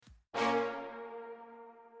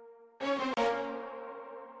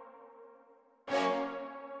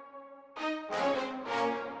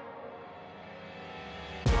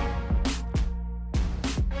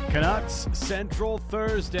Canucks Central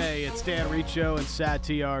Thursday. It's Dan Riccio and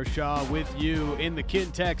Satyar Shah with you in the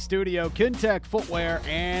Kintec studio. Kintec Footwear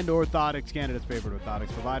and Orthotics, Canada's favorite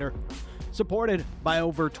orthotics provider. Supported by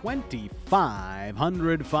over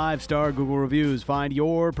 2,500 five-star Google reviews. Find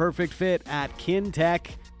your perfect fit at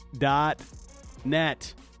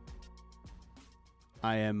kintec.net.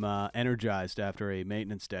 I am energized after a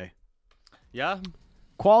maintenance day. Yeah?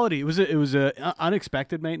 Quality. It was a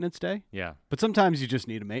unexpected maintenance day. Yeah. But sometimes you just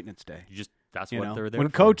need a maintenance day. That's what they're there When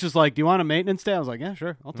for. coach is like, do you want a maintenance day? I was like, yeah,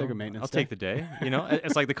 sure. I'll take a maintenance day. I'll take the day.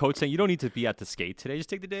 It's like the coach saying, you don't need to be at the skate today. Just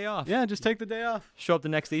take the day off. Yeah, just take the day off. Show up the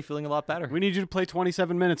next day feeling a lot better. We need you to play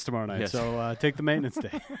 27 minutes tomorrow night, Yes. so take the maintenance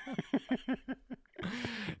day.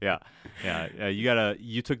 Yeah.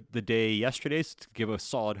 You took the day yesterday to give a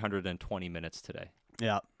solid 120 minutes today.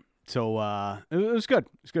 Yeah. So it was good.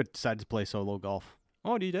 It was good. Decided to play solo golf.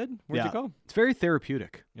 Oh, you did? Where'd you go? It's very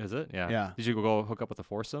therapeutic. Is it? Yeah. Yeah. Did you go hook up with a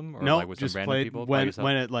foursome? Or No, like with just some random played, people? by went yourself?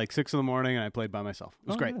 at like 6 in the morning, and I played by myself. It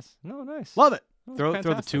was great. Nice. No, nice. Love it. Oh, Throw the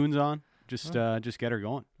fantastic. tunes on. Just get her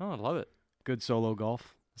going. Oh, I love it. Good solo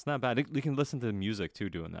golf. It's not bad. You can listen to music, too,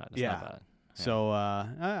 doing that. It's not bad. Yeah. So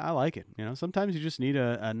I like it. Sometimes you just need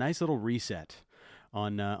a nice little reset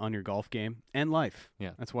on your golf game and life.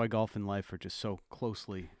 Yeah. That's why golf and life are just so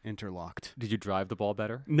closely interlocked. Did you drive the ball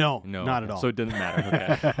better? No, not at all. So it didn't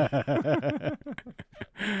matter.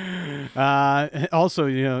 Okay. Also,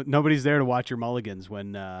 nobody's there to watch your mulligans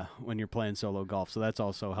when you're playing solo golf, so that's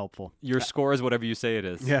also helpful. Your score is whatever you say it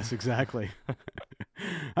is. Yes, exactly.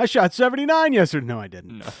 I shot 79 yesterday. No, I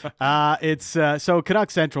didn't. No. It's so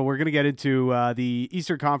Canucks Central. We're going to get into the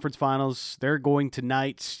Eastern Conference Finals. They're going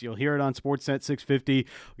tonight. You'll hear it on Sportsnet 650. We'll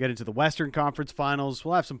get into the Western Conference Finals.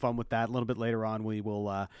 We'll have some fun with that a little bit later on. We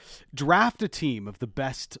will draft a team of the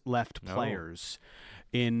best left players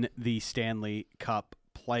in the Stanley Cup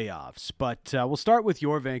playoffs. But we'll start with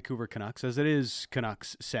your Vancouver Canucks, as it is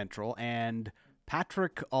Canucks Central, and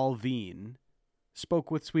Patrick Alvin spoke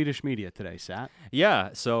with Swedish media today, Sat.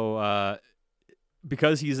 Yeah, so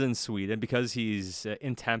because he's in Sweden, because he's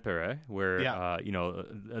in Tampere, where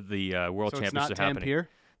the World So Championships it's not are happening. Tampere?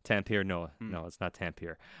 Tampere, no, it's not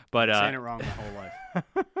Tampere. But Saying it wrong my whole life.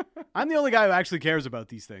 I'm the only guy who actually cares about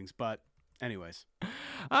these things, but anyways.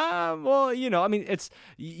 Well,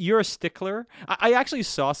 you're a stickler. I actually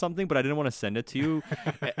saw something, but I didn't want to send it to you.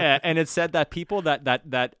 And it said that people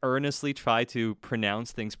that earnestly try to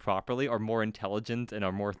pronounce things properly are more intelligent and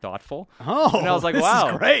are more thoughtful. Oh, and I was like, this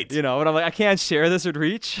wow, is great. And I'm like, I can't share this with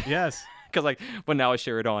Reach. Yes. But now I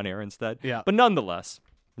share it on air instead. Yeah. But nonetheless,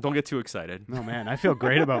 don't get too excited. Oh man, I feel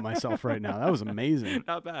great about myself right now. That was amazing.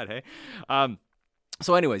 Not bad, hey?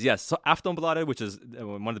 So anyways, yes. So Aftonbladet, which is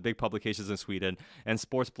one of the big publications in Sweden, and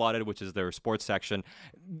Sportsbladet, which is their sports section,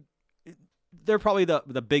 they're probably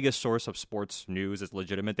the biggest source of sports news. It's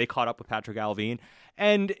legitimate. They caught up with Patrick Alvin.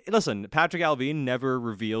 And listen, Patrick Alvin never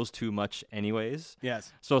reveals too much anyways.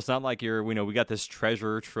 Yes. So it's not like we got this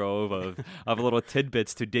treasure trove of little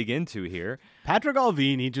tidbits to dig into here. Patrick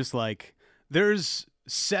Alvin, he just there's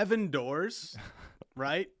 7 doors,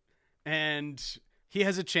 right? And he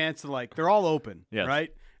has a chance to they're all open, yes.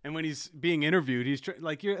 right? And when he's being interviewed, he's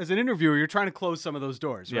as an interviewer, you're trying to close some of those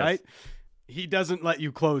doors, yes. right? He doesn't let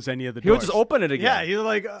you close any of the doors. He'll just open it again. Yeah, he's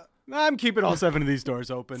like, I'm keeping all 7 of these doors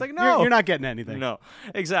open. It's like, no. You're not getting anything. No,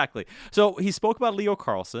 exactly. So he spoke about Leo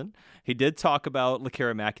Carlsson. He did talk about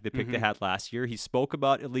Lekkerimäki, the pick they had last year. He spoke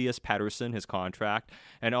about Elias Pettersson, his contract,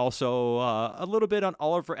 and also a little bit on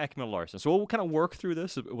Oliver Ekman-Larsson. So we'll kind of work through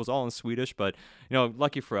this. It was all in Swedish, but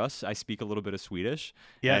lucky for us, I speak a little bit of Swedish.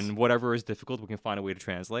 Yes. And whatever is difficult, we can find a way to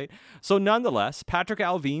translate. So nonetheless, Patrick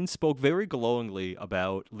Alvin spoke very glowingly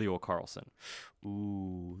about Leo Carlsson.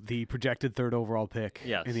 Ooh, the projected 3rd overall pick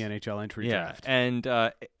in the NHL entry draft. And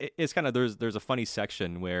it's kind of there's a funny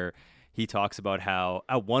section where he talks about how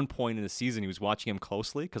at one point in the season he was watching him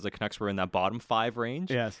closely because the Canucks were in that bottom 5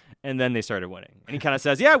 range. Yes. And then they started winning. And he kind of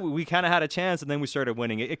says, yeah, we kind of had a chance, and then we started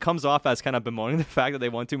winning. It comes off as kind of bemoaning the fact that they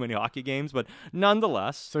won too many hockey games, but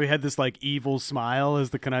nonetheless. So he had this evil smile as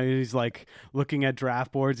the Canucks, he's looking at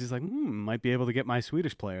draft boards. He's like, might be able to get my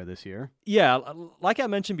Swedish player this year. Yeah, like I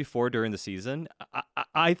mentioned before during the season,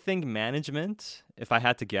 I think management, if I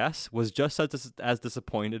had to guess, was just as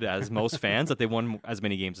disappointed as most fans that they won as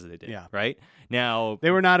many games as they did. Yeah. Right? Now, they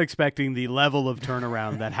were not expecting the level of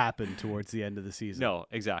turnaround that happened towards the end of the season. No,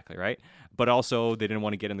 exactly, right? But also, they didn't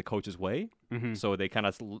want to get in the coach's way, so they kind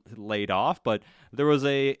of laid off. But there was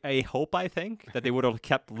a hope, I think, that they would have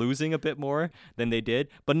kept losing a bit more than they did.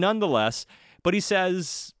 But nonetheless, he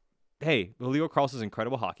says, hey, Leo Carlsson is an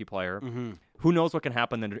incredible hockey player. Who knows what can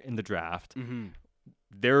happen in the draft?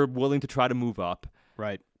 They're willing to try to move up.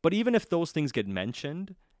 Right. But even if those things get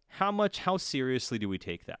mentioned, how seriously do we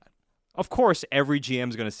take that? Of course, every GM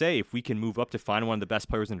is going to say, if we can move up to find one of the best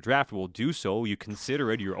players in the draft, we'll do so. You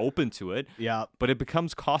consider it. You're open to it. Yeah. But it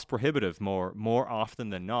becomes cost prohibitive more often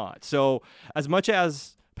than not. So as much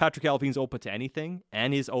as Patrick Alvin's open to anything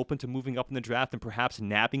and is open to moving up in the draft and perhaps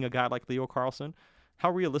nabbing a guy like Leo Carlsson,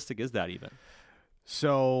 how realistic is that even?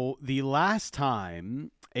 So the last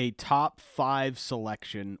time a top 5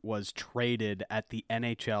 selection was traded at the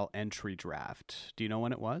NHL entry draft, do you know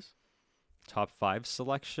when it was? Top 5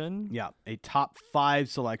 selection? Yeah, a top 5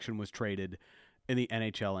 selection was traded in the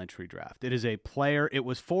NHL entry draft. It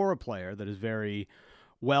was for a player that is very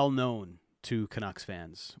well known to Canucks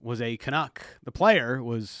fans. Was a Canuck. The player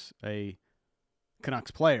was a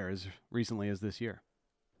Canucks player as recently as this year.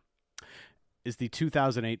 Is the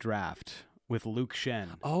 2008 draft with Luke Schenn.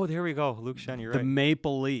 Oh, there we go. Luke Schenn, you're right. The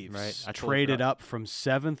Maple Leafs traded up from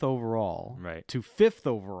 7th overall to 5th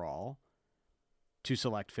overall to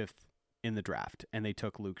select 5th in the draft, and they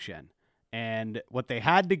took Luke Schenn. And what they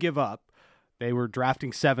had to give up, they were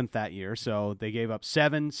drafting 7th that year, so they gave up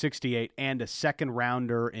 7, 68, and a second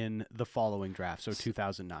rounder in the following draft, so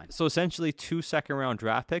 2009. So essentially 2 second-round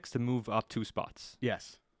draft picks to move up 2 spots.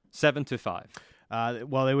 Yes. 7 to 5.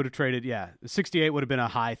 Well, they would have traded, 68 would have been a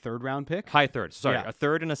high third-round pick. High third. Sorry, a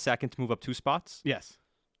third and a second to move up 2 spots? Yes.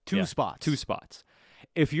 2 spots. 2 spots.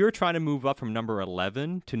 If you're trying to move up from number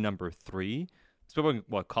 11 to number 3, it's probably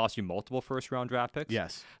what cost you multiple first-round draft picks?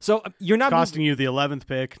 Yes. So you're not costing you the 11th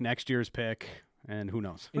pick, next year's pick, and who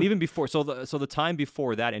knows? And even before, so the time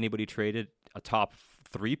before that, anybody traded a top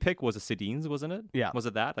 3 pick was a Sedin's, wasn't it? Yeah. Was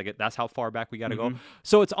it that? Like that's how far back we got to go.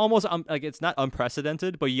 So it's almost like it's not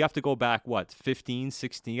unprecedented, but you have to go back 15,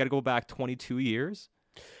 16. You got to go back 22 years,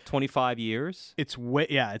 25 years. It's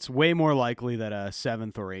way more likely that a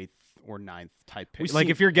 7th or 8th or 9th type pick.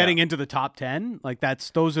 If you're getting into the top 10,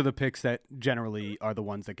 those are the picks that generally are the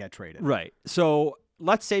ones that get traded. Right. So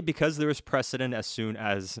let's say because there is precedent as soon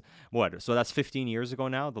as so that's 15 years ago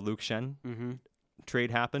now, the Luke Schenn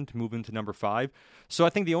trade happened to move him to number 5. So I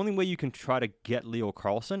think the only way you can try to get Leo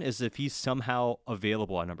Carlsson is if he's somehow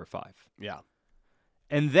available at number 5. Yeah.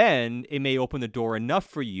 And then it may open the door enough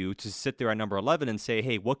for you to sit there at number 11 and say,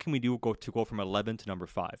 hey, what can we do to go from 11 to number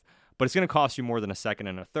 5? But it's going to cost you more than a second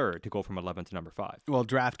and a third to go from 11 to number 5. Well,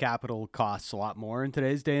 draft capital costs a lot more in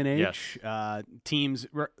today's day and age. Yes. Teams,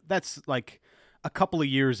 that's like a couple of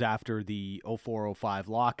years after the 04-05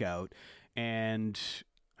 lockout. And,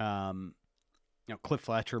 Cliff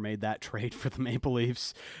Fletcher made that trade for the Maple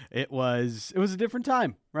Leafs. It was a different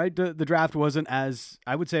time, right? The draft wasn't as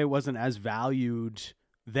valued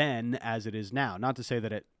then as it is now. Not to say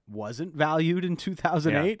that it wasn't valued in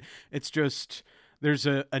 2008. Yeah. It's just there's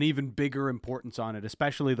an even bigger importance on it,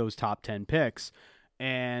 especially those top 10 picks.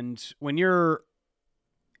 And when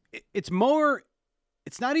it's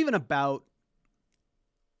not even about,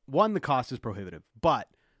 one, the cost is prohibitive, but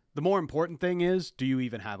the more important thing is, do you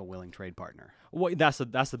even have a willing trade partner? Well, that's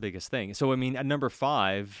the biggest thing. So, I mean, at number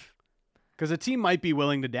 5... Because a team might be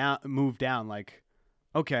willing to move down,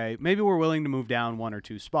 okay, maybe we're willing to move down 1 or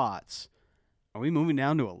 2 spots. Are we moving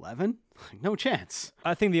down to 11? No chance.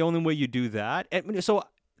 I think the only way you do that... So,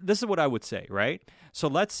 this is what I would say, right? So,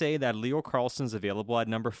 let's say that Leo Carlsson's available at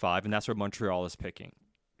number 5, and that's where Montreal is picking.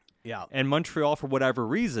 Yeah. And Montreal, for whatever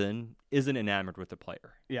reason, isn't enamored with the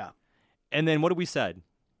player. Yeah. And then what have we said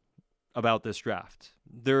about this draft?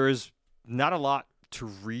 There's not a lot to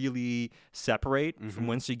really separate from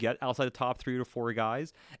once you get outside the top 3 to 4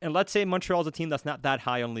 guys. And let's say Montreal's a team that's not that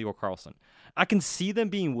high on Leo Carlsson. I can see them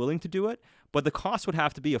being willing to do it, but the cost would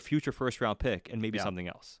have to be a future first-round pick and maybe something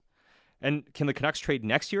else. And can the Canucks trade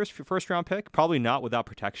next year's first-round pick? Probably not without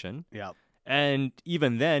protection. Yeah. And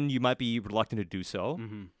even then, you might be reluctant to do so.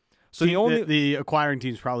 Mm-hmm. So the acquiring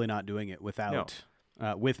team's probably not doing it without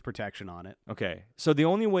with protection on it. Okay. So the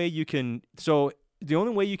only way you can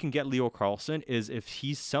get Leo Carlsson is if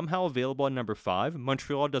he's somehow available at number 5.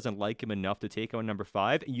 Montreal doesn't like him enough to take him at number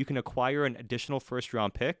 5. And you can acquire an additional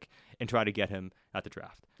first-round pick and try to get him at the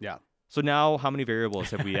draft. Yeah. So now, how many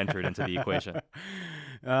variables have we entered into the equation?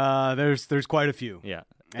 There's quite a few. Yeah.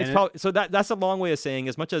 That's a long way of saying,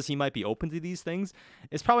 as much as he might be open to these things,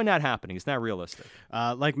 it's probably not happening. It's not realistic.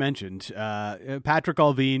 Like mentioned, Patrick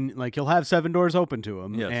Allvin, he'll have 7 doors open to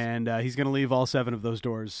him, and he's going to leave all 7 of those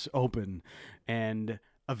doors open and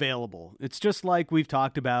available. It's just like we've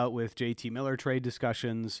talked about with JT Miller trade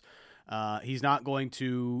discussions. He's not going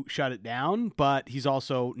to shut it down, but he's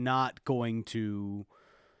also not going to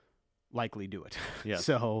likely do it. Yes.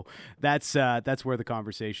 So that's where the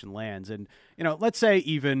conversation lands. And, let's say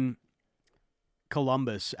even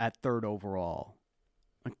Columbus at 3rd overall,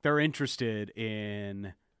 they're interested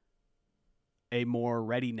in a more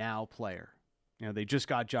ready now player. They just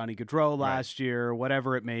got Johnny Gaudreau last year,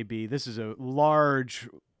 whatever it may be. This is a large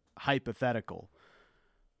hypothetical.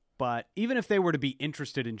 But even if they were to be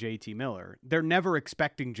interested in JT Miller, they're never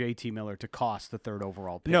expecting JT Miller to cost the third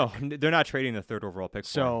overall pick. No, they're not trading the third overall pick.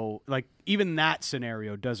 So, even that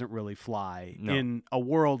scenario doesn't really fly in a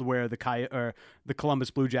world where the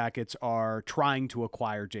Columbus Blue Jackets are trying to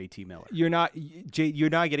acquire JT Miller. You're not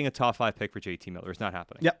getting a top 5 pick for JT Miller. It's not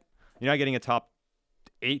happening. Yep. You're not getting a top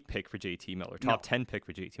 8 pick for JT Miller, top 10 pick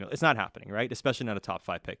for JT Miller. It's not happening, right? Especially not a top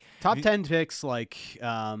 5 pick. Top 10 picks,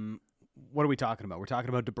 what are we talking about? We're talking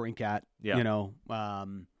about DeBrincat,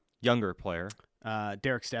 younger player.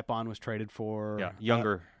 Derek Stepan was traded for. Yeah,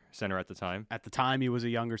 younger center at the time. At the time, he was a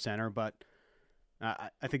younger center, but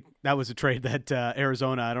I think that was a trade that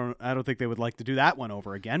Arizona, I don't think they would like to do that one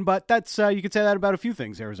over again. But that's you could say that about a few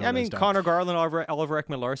things Arizona. I mean, Connor Garland, Oliver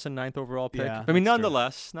Ekman-Larsson, 9th overall pick. Yeah, I mean,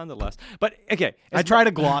 nonetheless. But okay, I try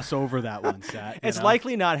to gloss over that one, Sat. It's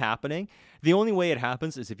likely not happening. The only way it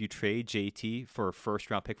happens is if you trade JT for a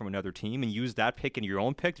first-round pick from another team and use that pick in your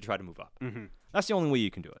own pick to try to move up. Mm-hmm. That's the only way you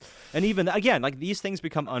can do it. And even, again, these things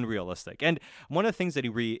become unrealistic. And one of the things that he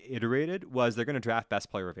reiterated was they're going to draft best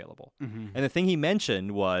player available. Mm-hmm. And the thing he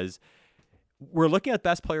mentioned was we're looking at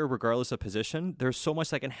best player regardless of position. There's so much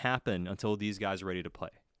that can happen until these guys are ready to play.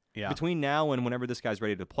 Yeah. Between now and whenever this guy's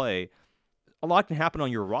ready to play, a lot can happen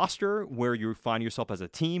on your roster where you find yourself as a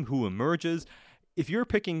team, who emerges. If you're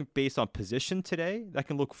picking based on position today, that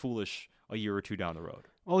can look foolish a year or two down the road.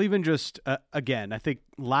 Well, even just, again, I think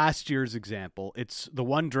last year's example, it's the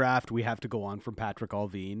one draft we have to go on from Patrick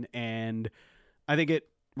Allvin, and I think it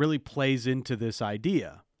really plays into this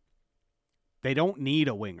idea. They don't need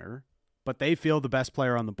a winger, but they feel the best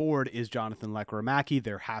player on the board is Jonathan Lekkerimäki.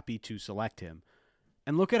 They're happy to select him.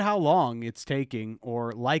 And look at how long it's taking,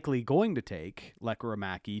 or likely going to take,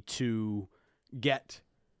 Lekkerimäki to get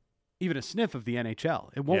even a sniff of the NHL.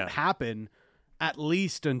 It won't happen at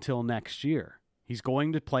least until next year. He's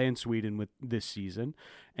going to play in Sweden with this season.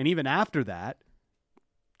 And even after that,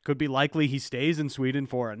 could be likely he stays in Sweden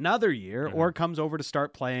for another year or comes over to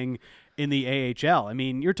start playing in the AHL. I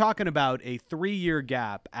mean, you're talking about a 3-year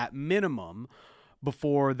gap at minimum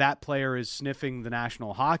before that player is sniffing the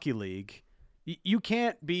National Hockey League. You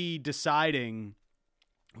can't be deciding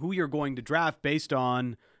who you're going to draft based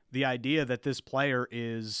on the idea that this player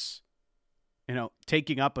is,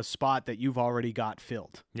 taking up a spot that you've already got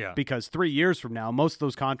filled. Yeah. Because 3 years from now, most of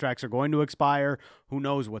those contracts are going to expire. Who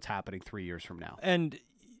knows what's happening 3 years from now? And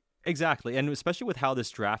exactly. And especially with how this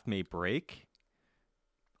draft may break,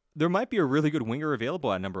 there might be a really good winger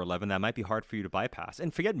available at number 11 that might be hard for you to bypass.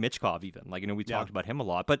 And forget Michkov even. We talked about him a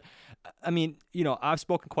lot. But, I mean, I've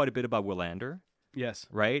spoken quite a bit about Willander. Yes.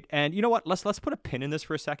 Right. And you know what? Let's put a pin in this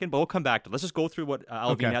for a second, but we'll come back to it. Let's just go through what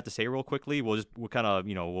Allvin had to say real quickly. We'll kind of,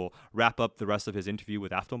 we'll wrap up the rest of his interview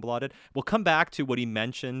with Aftonbladet. We'll come back to what he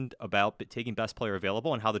mentioned about taking best player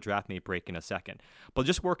available and how the draft may break in a second. But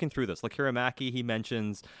just working through this, Lekkerimäki, he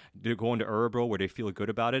mentions they're going to Örebro where they feel good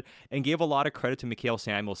about it, and gave a lot of credit to Mikael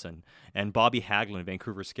Samuelsson and Bobby Hagelin,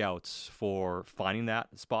 Vancouver Scouts, for finding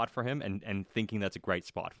that spot for him and thinking that's a great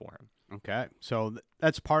spot for him. Okay. So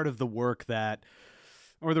that's part of the work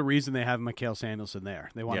or the reason they have Mikael Samuelsson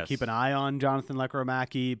there. They want to keep an eye on Jonathan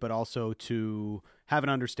Lekkerimäki, but also to have an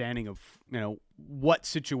understanding of, what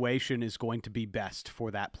situation is going to be best for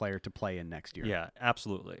that player to play in next year. Yeah,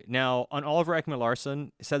 absolutely. Now, on Oliver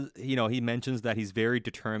Ekman-Larsson, says, he mentions that he's very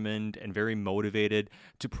determined and very motivated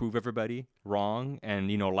to prove everybody wrong.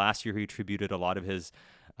 And, last year he attributed a lot of his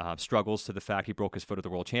struggles to the fact he broke his foot at the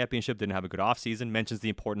World Championship, didn't have a good offseason, mentions the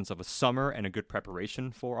importance of a summer and a good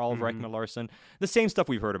preparation for Oliver Ekman-Larsson. The same stuff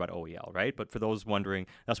we've heard about OEL, right? But for those wondering,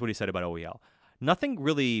 that's what he said about OEL. Nothing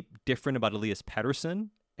really different about Elias Pettersson,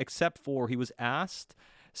 except for he was asked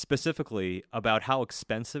specifically about how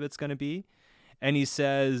expensive it's going to be, and he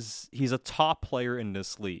says he's a top player in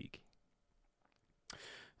this league.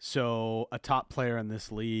 So a top player in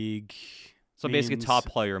this league... So basically top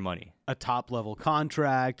player money. A top-level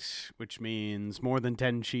contract, which means more than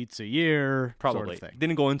 10 sheets a year, probably. Sort of thing.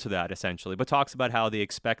 Didn't go into that, essentially, but talks about how they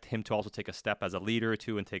expect him to also take a step as a leader,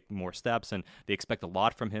 too, and take more steps, and they expect a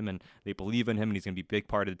lot from him, and they believe in him, and he's going to be a big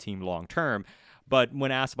part of the team long-term. But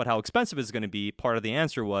when asked about how expensive it's going to be, part of the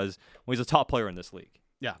answer was, well, he's a top player in this league.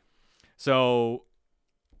 Yeah. So,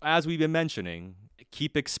 as we've been mentioning,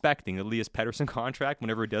 keep expecting the Elias Pettersson contract,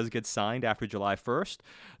 whenever it does get signed after July 1st,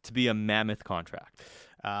 to be a mammoth contract.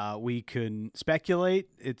 We can speculate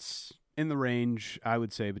it's in the range, I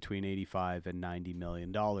would say, between $85 and $90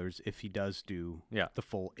 million if he does do the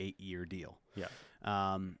full 8-year deal. Yeah.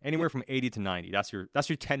 Anywhere from 80 to 90. That's your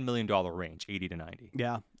 $10 million range, 80 to 90.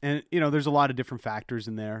 Yeah. And, there's a lot of different factors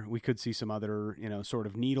in there. We could see some other, sort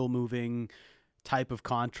of needle moving type of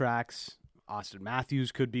contracts. Austin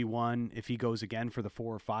Matthews could be one if he goes again for the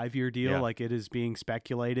 4 or 5 year deal, like it is being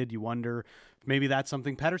speculated. You wonder if maybe that's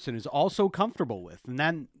something Pettersson is also comfortable with. And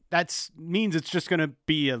then that means it's just going to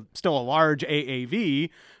be still a large AAV,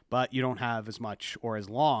 but you don't have as much or as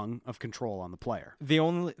long of control on the player.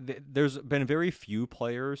 There's been very few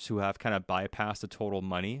players who have kind of bypassed the total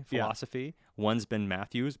money philosophy. Yeah. One's been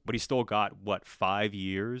Matthews, but he still got 5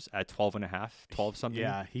 years at 12 something.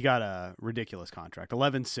 Yeah, he got a ridiculous contract,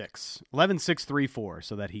 11.634,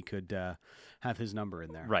 so that he could have his number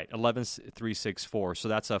in there. Right, 11.364. So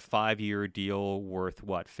that's a 5-year deal worth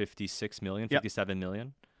 $56 million, $57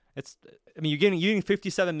 million. You're getting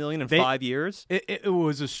 $57 million in 5 years. It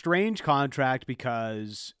was a strange contract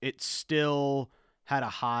because it still had a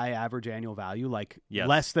high average annual value,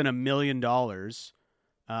 less than $1 million.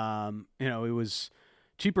 It was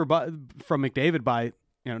cheaper from McDavid by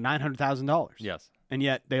 $900,000. Yes, and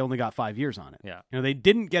yet they only got 5 years on it. Yeah, they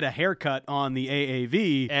didn't get a haircut on the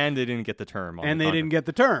AAV, and they didn't get the term. Didn't get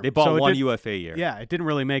the term. They bought one UFA year. Yeah, it didn't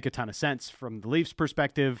really make a ton of sense from the Leafs'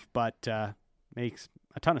 perspective, but makes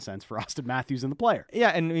a ton of sense for Austin Matthews and the player. Yeah,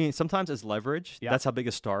 and sometimes it's leverage. Yeah. That's how big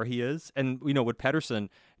a star he is. And with Pettersson,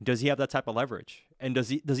 does he have that type of leverage? And does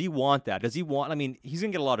he want that? Does he want? He's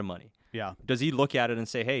gonna get a lot of money. Yeah. Does he look at it and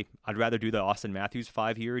say, "Hey, I'd rather do the Austin Matthews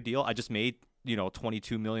 5-year deal. I just made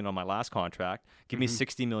 $22 million on my last contract. Give me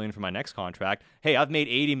 $60 million for my next contract. Hey, I've made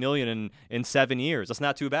 $80 million in 7 years. That's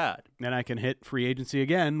not too bad. Then I can hit free agency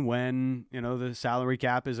again when the salary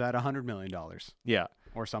cap is at $100 million. Yeah.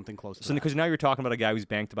 Or something close to that. Because now you're talking about a guy who's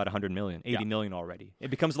banked about $100 million, $80 million already.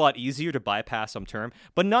 It becomes a lot easier to bypass some term.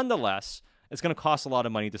 But nonetheless, it's going to cost a lot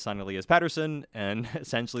of money to sign Elias Pettersson, and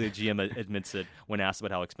essentially the GM admits it when asked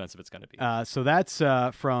about how expensive it's going to be. So that's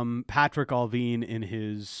from Patrick Alvin in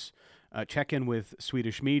his check-in with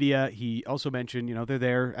Swedish media. He also mentioned, they're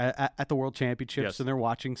there at the World Championships, and they're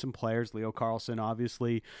watching some players. Leo Carlsson,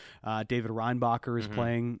 obviously. David Reinbacher is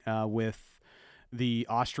playing with the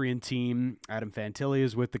Austrian team. Adam Fantilli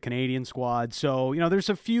is with the Canadian squad. So, there's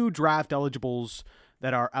a few draft eligibles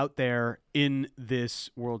that are out there in this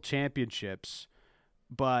World Championships.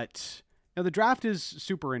 But the draft is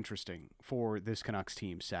super interesting for this Canucks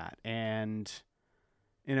team, Sat. And,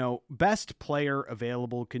 best player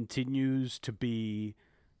available continues to be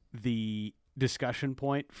the discussion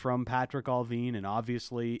point from Patrick Alvin. And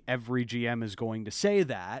obviously every GM is going to say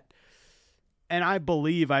that. And I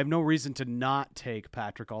have no reason to not take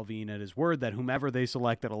Patrick Alvin at his word that whomever they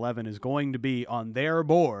select at 11 is going to be on their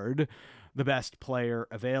board the best player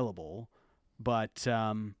available. But,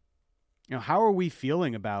 how are we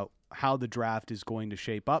feeling about how the draft is going to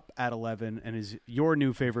shape up at 11? And is your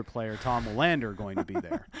new favorite player, Tom Willander, going to be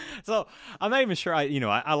there? So I'm not even sure.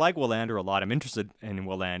 I like Willander a lot. I'm interested in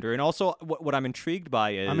Willander. And also what I'm intrigued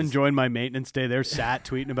by is... I'm enjoying my maintenance day. They're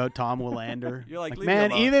tweeting about Tom Willander. You're like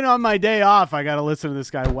man, even on my day off, I got to listen to this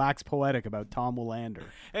guy wax poetic about Tom Willander.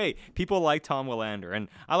 Hey, people like Tom Willander. And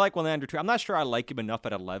I like Willander too. I'm not sure I like him enough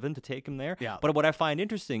at 11 to take him there. Yeah. But what I find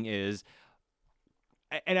interesting is...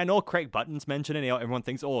 And I know Craig Button's mentioned it. Everyone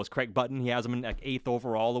thinks, it's Craig Button. He has him in 8th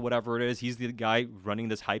overall or whatever it is. He's the guy running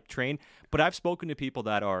this hype train. But I've spoken to people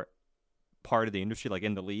that are part of the industry, like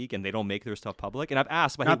in the league, and they don't make their stuff public. And I've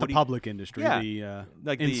asked, not the public industry,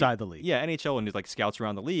 inside the league. Yeah, NHL and scouts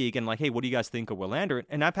around the league, and hey, what do you guys think of Willander?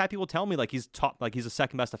 And I've had people tell me he's top, he's a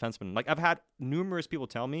second best defenseman. I've had numerous people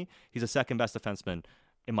tell me he's a second best defenseman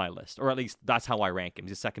in my list, or at least that's how I rank him.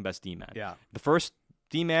 He's the second best D-man. Yeah, the first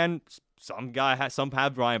D-man. Some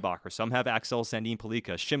have Reinbacher, some have Axel Sandin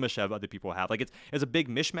Palika, Shimashev, other people have. It's a big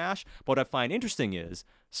mishmash. But what I find interesting is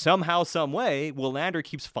somehow, some way, Willander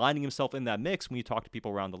keeps finding himself in that mix when you talk to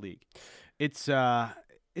people around the league. It's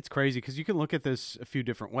crazy because you can look at this a few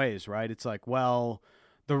different ways, right? It's the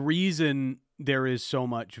reason there is so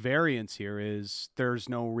much variance here is there's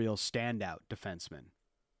no real standout defenseman,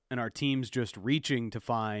 and our team's just reaching to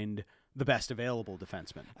find the best available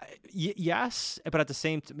defenseman. Yes, but at the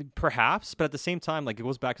same time, it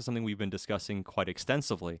goes back to something we've been discussing quite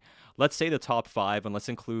extensively. Let's say the top 5, and let's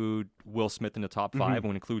include Will Smith in the top 5, and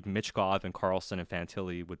we'll include Michkov and Carlson and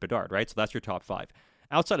Fantilli with Bedard, right? So that's your top 5.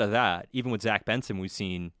 Outside of that, even with Zach Benson, we've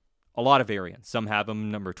seen a lot of variance. Some have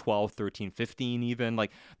him number 12, 13, 15 even.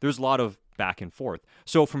 There's a lot of back and forth.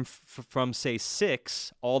 So from say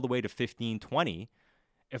 6 all the way to 15, 20,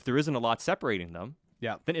 if there isn't a lot separating them,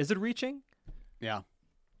 yeah, then is it reaching? Yeah.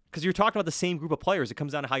 because you're talking about the same group of players. It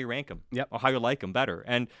comes down to how you rank them, or how you like them better.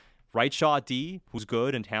 And right shot D, who's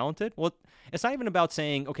good and talented. Well, it's not even about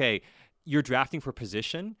saying, okay, you're drafting for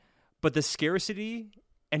position, but the scarcity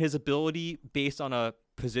and his ability based on a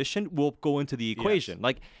position will go into the equation. Yes.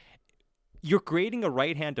 Like, you're grading a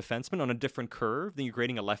right-hand defenseman on a different curve than you're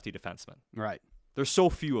grading a lefty defenseman. Right. There's so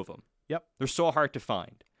few of them. Yep. They're so hard to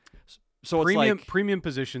find. So premium, it's like premium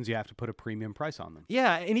positions, you have to put a premium price on them.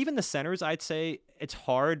 Yeah, and even the centers, I'd say it's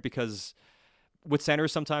hard because with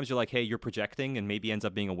centers, sometimes you're like, hey, you're projecting and maybe ends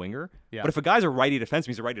up being a winger. Yeah. But if a guy's a righty defenseman,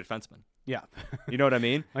 he's a righty defenseman. Yeah. You know what I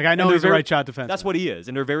mean? Like, I know he's a right shot defenseman. That's what he is,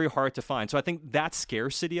 and they're very hard to find. So I think that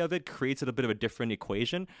scarcity of it creates a bit of a different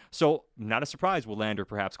equation. So not a surprise Willander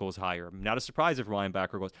perhaps goes higher. Not a surprise if Ryan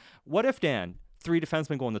Backer goes. What if, Dan, 3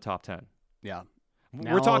 defensemen go in the top 10? Yeah.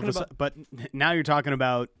 We're talking about... But now you're talking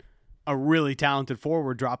about a really talented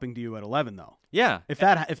forward dropping to you at 11, though. Yeah. If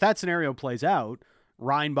that scenario plays out,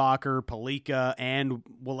 Reinbacher, Palika, and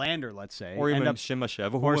Willander, let's say, or even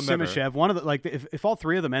Simashev, or Simashev, one of the if all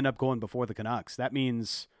 3 of them end up going before the Canucks, that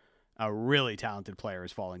means a really talented player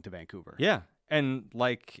is falling to Vancouver. Yeah, and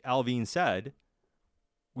like Alvin said,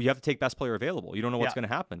 we have to take best player available. You don't know what's going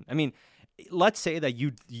to happen. I mean, let's say that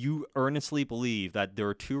you earnestly believe that there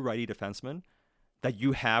are 2 righty defensemen that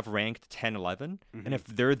you have ranked 10, 11, and if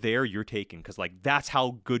they're there, you're taking, because like that's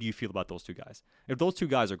how good you feel about those 2 guys. If those 2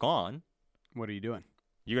 guys are gone, what are you doing?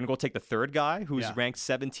 You're going to go take the 3rd guy who's ranked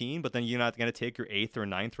 17, but then you're not going to take your 8th or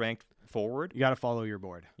 9th ranked forward. You got to follow your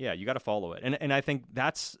board. Yeah, you got to follow it. And I think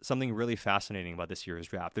that's something really fascinating about this year's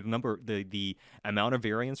draft. The amount of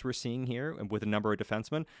variance we're seeing here with a number of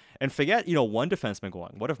defensemen. And forget, one defenseman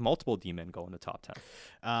going. What if multiple D-men go in the top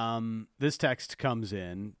 10? This text comes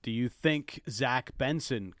in. Do you think Zach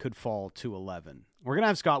Benson could fall to 11? We're going to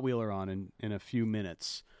have Scott Wheeler on in a few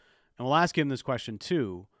minutes. And we'll ask him this question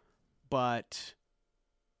too. But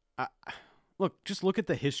just look at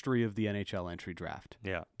the history of the NHL entry draft.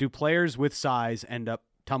 Yeah. Do players with size end up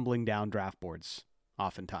tumbling down draft boards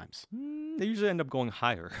oftentimes? They usually end up going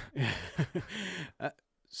higher.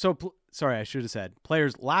 Sorry, I should have said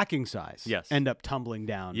players lacking size end up tumbling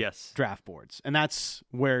down draft boards. And that's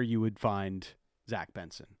where you would find Zach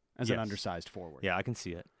Benson as an undersized forward. Yeah, I can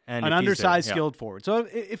see it. And an undersized skilled forward. So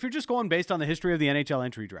if you're just going based on the history of the NHL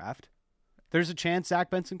entry draft, there's a chance Zach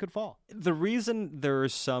Benson could fall. The reason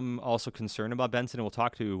there's some also concern about Benson, and we'll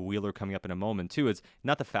talk to Wheeler coming up in a moment too, is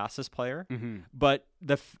not the fastest player, but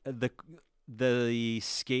the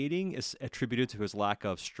skating is attributed to his lack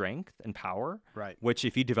of strength and power. Right. Which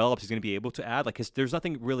if he develops, he's going to be able to add. Like there's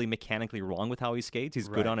nothing really mechanically wrong with how he skates. He's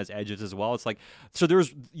good on his edges as well. It's like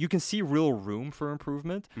you can see real room for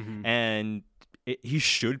improvement, and he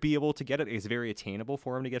should be able to get it. It's very attainable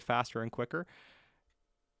for him to get faster and quicker.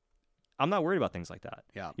 I'm not worried about things like that.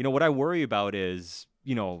 Yeah. What I worry about is,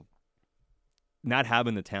 not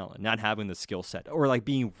having the talent, not having the skill set, or like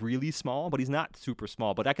being really small, but he's not super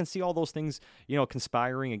small. But I can see all those things,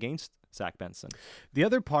 conspiring against Zach Benson. The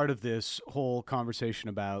other part of this whole conversation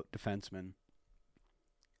about defensemen,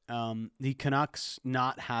 the Canucks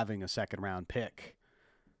not having a second round pick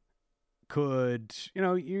could,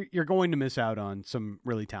 you're going to miss out on some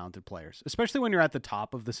really talented players, especially when you're at the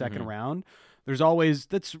top of the second round.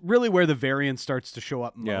 That's really where the variance starts to show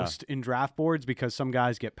up most in draft boards, because some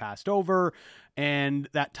guys get passed over, and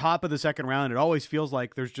that top of the second round, it always feels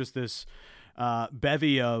like there's just this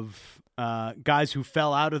bevy of guys who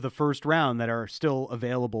fell out of the first round that are still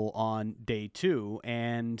available on day 2,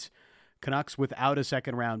 and Canucks without a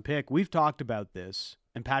second round pick. We've talked about this,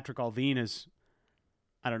 and Patrick Allvin has,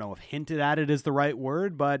 I don't know if hinted at it is the right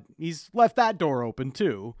word, but he's left that door open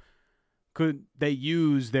too. Could they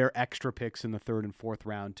use their extra picks in the 3rd and 4th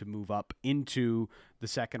round to move up into the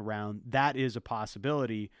second round? That is a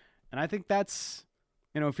possibility. And I think that's,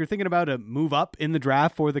 if you're thinking about a move up in the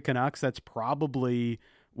draft for the Canucks, that's probably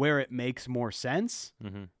where it makes more sense,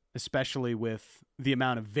 especially with the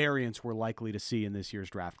amount of variance we're likely to see in this year's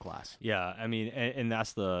draft class. Yeah, I mean, and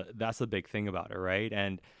that's the big thing about it, right?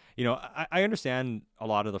 And I understand a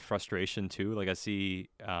lot of the frustration too. Like I see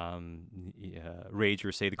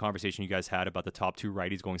Rager say the conversation you guys had about the top 2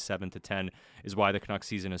 righties going 7 to 10 is why the Canucks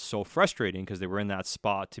season is so frustrating, because they were in that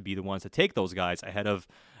spot to be the ones to take those guys ahead of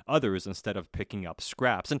others instead of picking up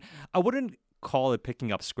scraps. And I wouldn't call it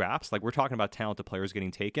picking up scraps. Like, we're talking about talented players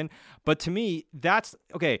getting taken. But to me, that's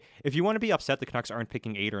okay. If you want to be upset the Canucks aren't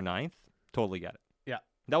picking 8th or 9th, totally get it. Yeah.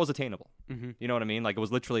 That was attainable. You know what I mean? Like, it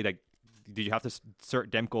was literally like, did you have to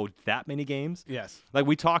start Demko that many games? Yes. Like,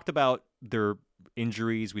 we talked about their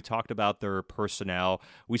injuries. We talked about their personnel.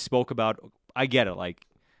 We spoke about, I get it. Like,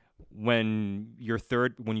 when your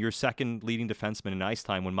second leading defenseman in ice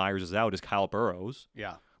time when Myers is out is Kyle Burrows.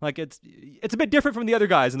 Yeah. Like it's a bit different from the other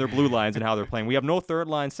guys in their blue lines and how they're playing. We have no third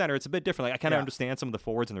line center. It's a bit different. Like I kind of understand some of the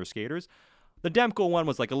forwards and their skaters. The Demko one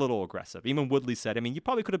was like a little aggressive. Even Woodley said, I mean, you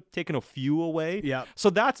probably could have taken a few away. Yeah.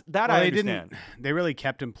 So I understand. They really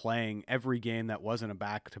kept him playing every game that wasn't a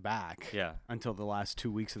back-to-back. Yeah. Until the last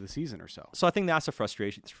 2 weeks of the season or so. So I think that's a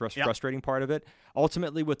frustrating part of it.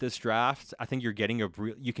 Ultimately, with this draft, I think you're getting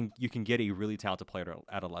you can get a really talented player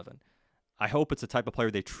at 11. I hope it's the type of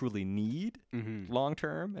player they truly need long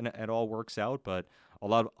term, and it all works out. But a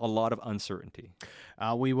lot of uncertainty.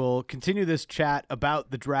 We will continue this chat about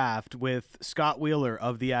the draft with Scott Wheeler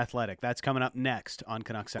of The Athletic. That's coming up next on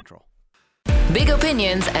Canuck Central. Big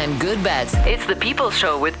opinions and good bets. It's the People's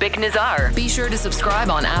Show with Bick Nazar. Be sure to subscribe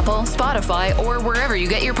on Apple, Spotify, or wherever you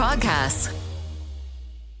get your podcasts.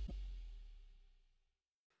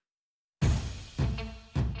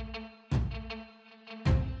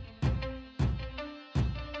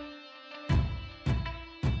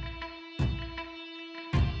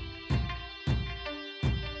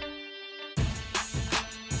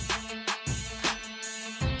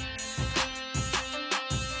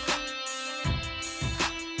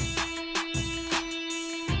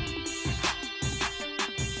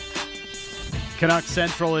 Canuck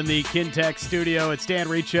Central in the Kintec studio. It's Dan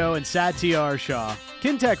Riccio and Satyar Shah.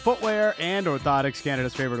 Kintec Footwear and Orthotics,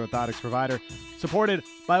 Canada's favorite orthotics provider. Supported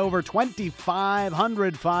by over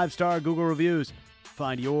 2,500 five-star Google reviews.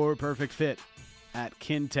 Find your perfect fit at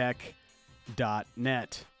kintec.net.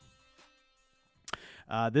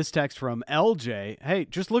 This text from LJ. Hey,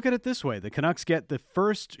 just look at it this way. The Canucks get the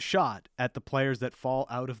first shot at the players that fall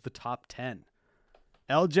out of the top 10.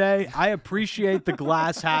 LJ, I appreciate the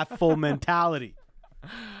glass half full mentality.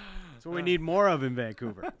 That's what we need more of in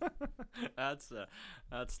Vancouver. That's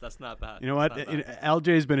not bad. You know what?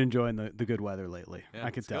 LJ's been enjoying the good weather lately. Yeah,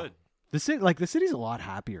 I can tell. Good. The city's a lot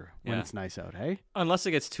happier when it's nice out, hey? Unless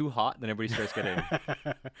it gets too hot, then everybody starts getting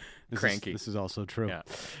cranky. This is also true. Yeah.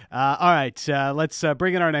 All right, let's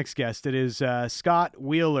bring in our next guest. It is Scott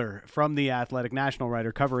Wheeler from The Athletic, national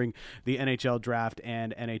writer covering the NHL draft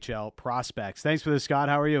and NHL prospects. Thanks for this, Scott.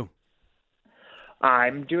 How are you?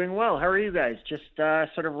 I'm doing well. How are you guys? Just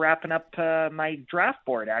sort of wrapping up my draft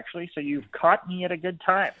board, actually. So you've caught me at a good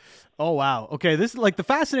time. Oh, wow. Okay. This like the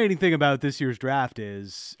fascinating thing about this year's draft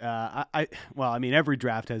is, every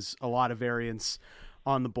draft has a lot of variance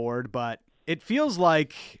on the board, but it feels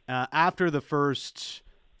like after the first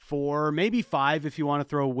 4, maybe 5, if you want to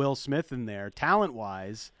throw Will Smith in there,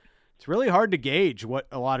 talent-wise, it's really hard to gauge what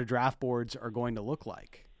a lot of draft boards are going to look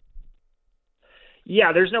like.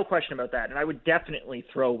 Yeah, there's no question about that. And I would definitely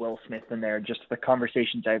throw Will Smith in there. Just the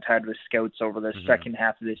conversations I've had with scouts over the second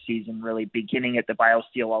half of this season, really beginning at the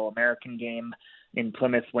BioSteel All-American game in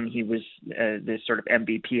Plymouth when he was the sort of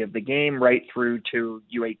MVP of the game, right through to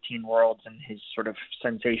U18 Worlds and his sort of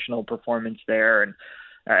sensational performance there. And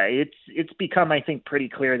it's become, I think, pretty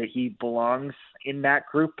clear that he belongs in that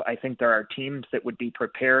group. I think there are teams that would be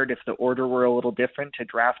prepared if the order were a little different to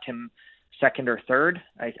draft him second or third.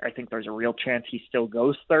 I think there's a real chance he still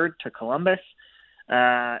goes third to Columbus.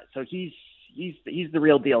 So he's the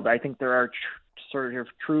real deal. I think there are sort of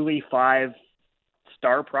truly 5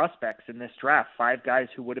 star prospects in this draft, 5 guys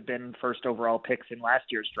who would have been first overall picks in last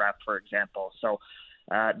year's draft, for example. So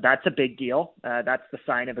that's a big deal. That's the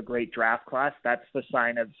sign of a great draft class. That's the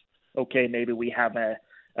sign of, okay, maybe we have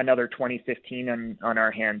another 2015 on our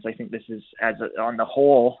hands. I think this is, on the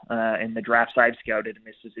whole, in the drafts I've scouted, and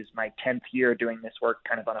this is my 10th year doing this work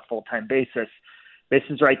kind of on a full-time basis. This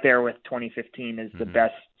is right there with 2015 is the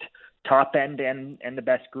best top end and the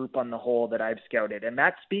best group on the whole that I've scouted. And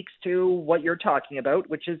that speaks to what you're talking about,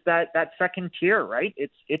 which is that second tier, right?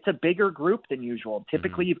 It's a bigger group than usual.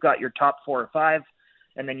 Typically you've got your top 4 or 5,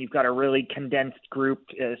 and then you've got a really condensed group,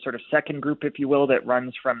 sort of second group, if you will, that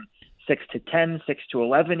runs from 6 to 10, 6 to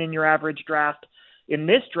 11 in your average draft. In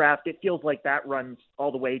this draft, it feels like that runs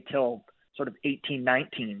all the way till sort of 18,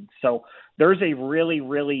 19. So there's a really,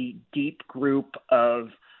 really deep group of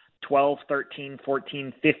 12, 13,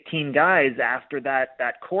 14, 15 guys after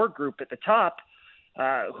that core group at the top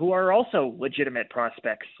who are also legitimate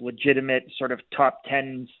prospects, legitimate sort of top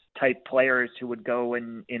 10 type players who would go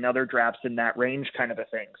in other drafts in that range kind of a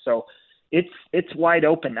thing. So it's wide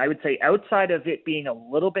open. I would say outside of it being a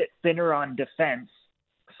little bit thinner on defense,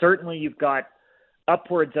 certainly you've got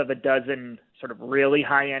upwards of a dozen sort of really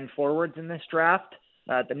high-end forwards in this draft.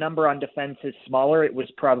 The number on defense is smaller. It was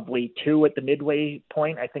probably 2 at the midway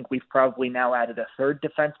point. I think we've probably now added a third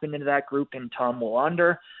defenseman into that group in Tom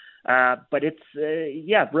Willander. But it's,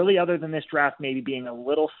 really other than this draft maybe being a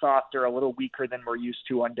little softer, a little weaker than we're used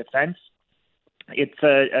to on defense, it's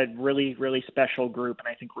a really, really special group. And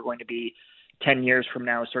I think we're going to be 10 years from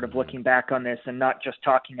now sort of looking back on this and not just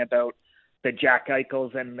talking about the Jack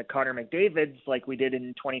Eichels and the Connor McDavids like we did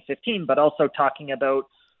in 2015, but also talking about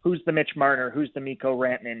who's the Mitch Marner, who's the Mikko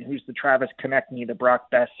Rantanen, who's the Travis Konechny, the Brock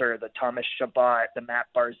Besser, the Thomas Chabot, the Matt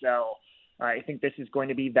Barzal. I think this is going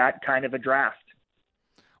to be that kind of a draft.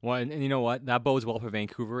 Well, and you know what? That bodes well for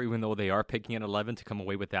Vancouver, even though they are picking at 11 to come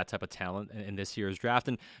away with that type of talent in this year's draft.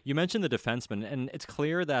 And you mentioned the defenseman, and it's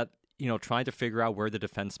clear that, trying to figure out where the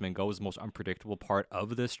defenseman goes is the most unpredictable part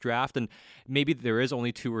of this draft. And maybe there is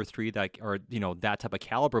only 2 or 3 that are, that type of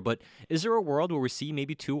caliber. But is there a world where we see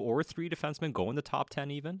maybe 2 or 3 defensemen go in the top 10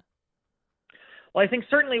 even? Well, I think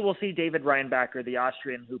certainly we'll see David Reinbacher, the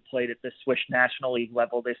Austrian who played at the Swiss National League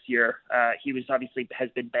level this year. He has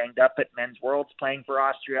been banged up at Men's Worlds playing for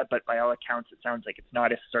Austria, but by all accounts, it sounds like it's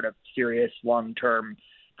not a sort of serious long-term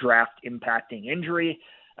draft impacting injury.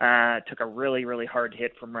 Took a really, really hard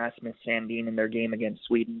hit from Rasmus Sandin in their game against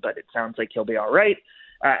Sweden, but it sounds like he'll be all right.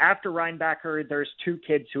 After Reinbacher, there's 2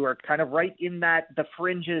 kids who are kind of right in the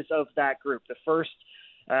fringes of that group. The first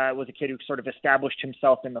was a kid who sort of established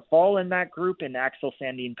himself in the fall in that group, in Axel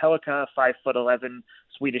Sandin Pellikka, 5'11"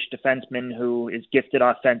 Swedish defenseman who is gifted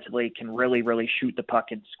offensively, can really, really shoot the puck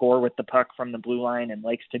and score with the puck from the blue line, and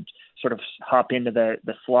likes to sort of hop into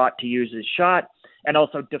the slot to use his shot, and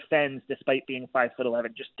also defends, despite being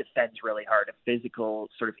 5'11", just defends really hard. A physical,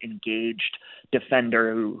 sort of engaged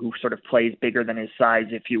defender who sort of plays bigger than his size,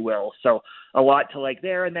 if you will. So a lot to like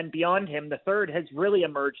there. And then beyond him, the third has really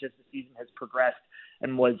emerged as the season has progressed,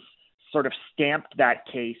 and was sort of stamped that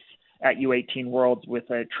case at U18 Worlds with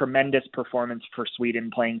a tremendous performance for Sweden,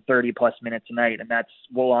 playing 30-plus minutes a night, and that's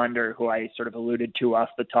Willander, who I sort of alluded to off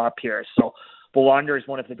the top here. So Willander is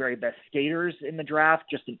one of the very best skaters in the draft,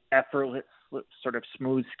 just an effortless, sort of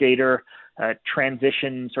smooth skater,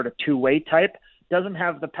 transition sort of two-way type. Doesn't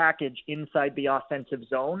have the package inside the offensive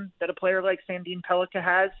zone that a player like Sandin Pellikka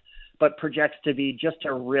has, but projects to be just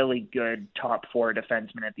a really good top 4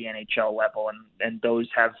 defenseman at the NHL level, and those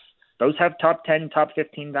have top 10, top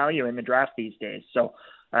 15 value in the draft these days. So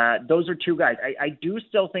those are 2 guys. I do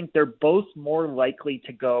still think they're both more likely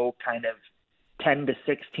to go kind of 10 to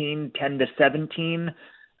 16, 10 to 17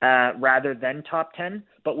 rather than top 10,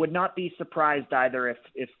 but would not be surprised either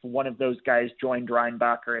if one of those guys joined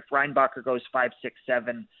Reinbacher. If Reinbacher goes 5, 6,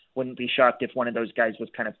 7, wouldn't be shocked if one of those guys was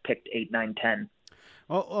kind of picked 8, 9, 10.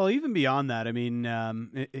 Well, even beyond that, I mean,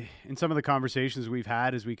 in some of the conversations we've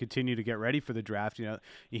had as we continue to get ready for the draft, you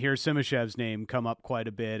hear Simashev's name come up quite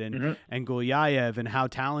a bit, and Gulyayev, and how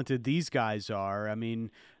talented these guys are. I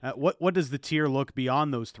mean, what does the tier look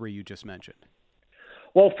beyond those 3 you just mentioned?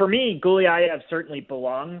 Well, for me, Gulyayev certainly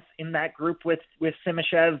belongs in that group with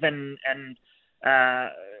Simashev and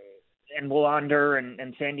Willander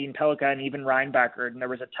and Sandin Pellikka and even Reinbacher. And there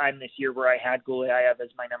was a time this year where I had Gulyayev as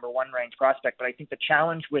my number 1 ranked prospect. But I think the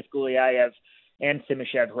challenge with Gulyayev and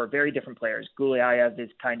Simashev, who are very different players, Gulyayev is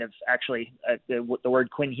kind of actually the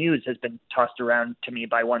word Quinn Hughes has been tossed around to me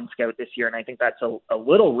by one scout this year, and I think that's a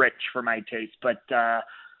little rich for my taste. But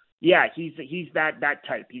he's that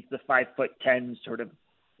type. He's the 5'10", sort of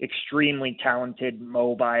extremely talented,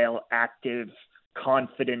 mobile, active,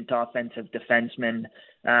 confident offensive defenseman.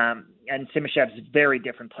 And Simashev's a very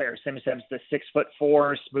different player. Simashev's the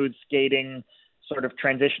 6'4", smooth skating, sort of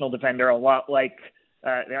transitional defender, a lot like,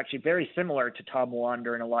 actually very similar to Tom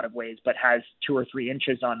Willander in a lot of ways, but has 2 or 3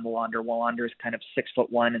 inches on Willander. Willander's kind of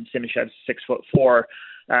 6'1", and Simashev's 6'4",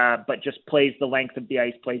 but just plays the length of the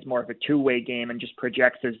ice, plays more of a two-way game, and just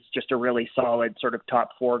projects as just a really solid sort of top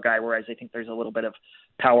 4 guy, whereas I think there's a little bit of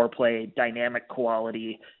power play, dynamic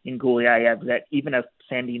quality in Gulyayev that even a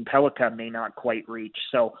Sandin Pellikka may not quite reach.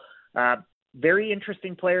 So very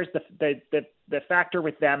interesting players. The factor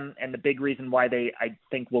with them, and the big reason why I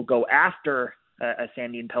think will go after a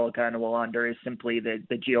Sandin Pellikka and a Willander, is simply the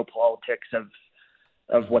geopolitics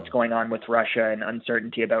of what's going on with Russia and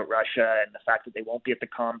uncertainty about Russia, and the fact that they won't be at the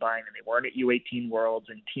Combine and they weren't at U18 Worlds,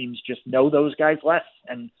 and teams just know those guys less,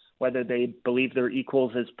 and whether they believe they're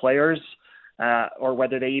equals as players or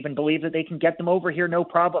whether they even believe that they can get them over here, no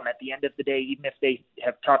problem. At the end of the day, even if they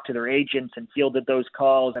have talked to their agents and fielded those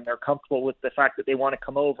calls and they're comfortable with the fact that they want to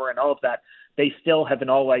come over and all of that, they still have in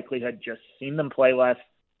all likelihood just seen them play less,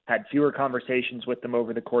 had fewer conversations with them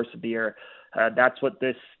over the course of the year. That's what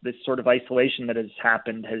this sort of isolation that has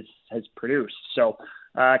happened has produced. So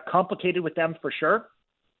complicated with them for sure.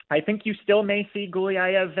 I think you still may see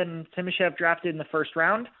Gulyayev and Simashev drafted in the first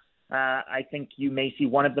round. I think you may see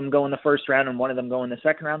one of them go in the first round and one of them go in the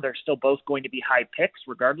second round. They're still both going to be high picks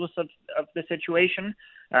regardless of the situation.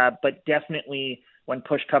 But definitely when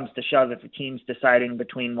push comes to shove, if a team's deciding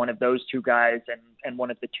between one of those two guys and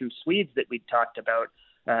one of the two Swedes that we talked about,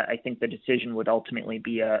 I think the decision would ultimately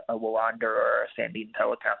be a Willander or a Sandin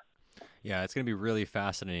Pellikka. Yeah, it's going to be really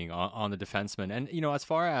fascinating on the defenseman. And, as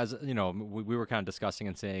far as, we were kind of discussing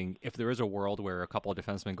and saying if there is a world where a couple of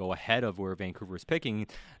defensemen go ahead of where Vancouver is picking,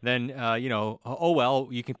 then,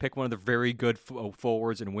 you can pick one of the very good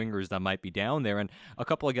forwards and wingers that might be down there. And a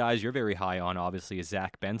couple of guys you're very high on, obviously, is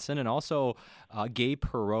Zach Benson and also Gabe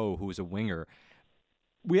Perreault, who is a winger.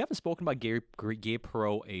 We haven't spoken about Gabe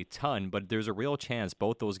Perreault a ton, but there's a real chance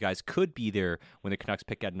both those guys could be there when the Canucks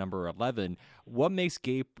pick at number 11. What makes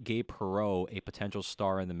Gabe Perreault a potential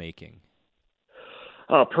star in the making?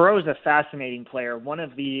 Oh, Perreault is a fascinating player. One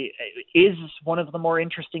of the more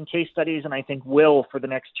interesting case studies, and I think will for the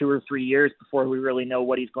next 2 or 3 years before we really know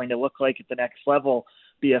what he's going to look like at the next level,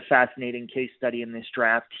 be a fascinating case study in this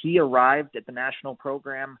draft. He arrived at the national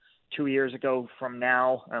program 2 years ago from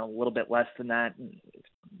now, a little bit less than that,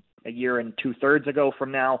 a year and 2/3 ago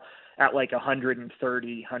from now, at like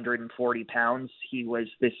 130, 140 pounds. He was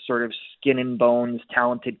this sort of skin and bones,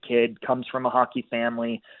 talented kid, comes from a hockey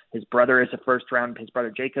family. His brother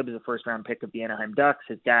Jacob is a first-round pick of the Anaheim Ducks.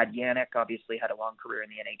 His dad, Yannick, obviously had a long career in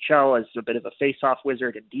the NHL as a bit of a face-off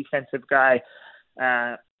wizard and defensive guy.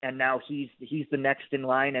 And now he's the next in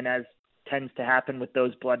line, and as tends to happen with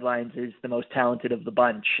those bloodlines, is the most talented of the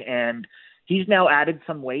bunch. And he's now added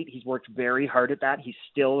some weight. He's worked very hard at that. He's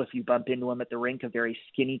still, if you bump into him at the rink, a very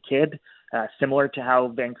skinny kid, similar to how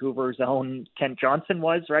Vancouver's own Kent Johnson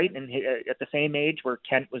was, right? And at the same age where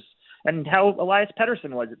Kent was, and how Elias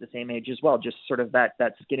Pettersson was at the same age as well, just sort of that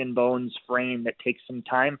skin and bones frame that takes some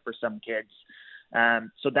time for some kids.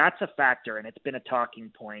 So that's a factor, and it's been a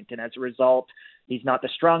talking point. And as a result, he's not the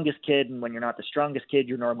strongest kid, and when you're not the strongest kid,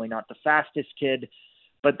 you're normally not the fastest kid.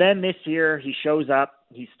 But then this year, he shows up.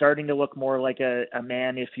 He's starting to look more like a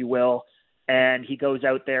man, if you will, and he goes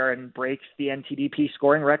out there and breaks the NTDP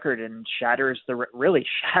scoring record and really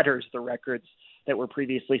shatters the records that were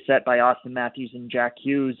previously set by Austin Matthews and Jack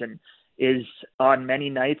Hughes, and is on many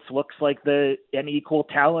nights looks like an equal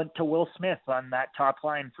talent to Will Smith on that top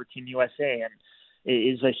line for Team USA, and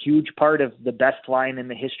is a huge part of the best line in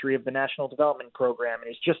the history of the National Development Program.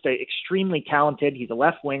 And is just extremely talented. He's a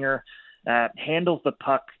left winger, handles the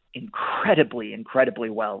puck incredibly,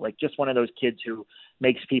 incredibly well. Like just one of those kids who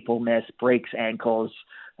makes people miss, breaks ankles,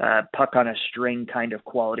 puck on a string kind of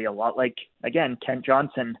quality, a lot like, again, Kent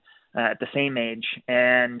Johnson at the same age.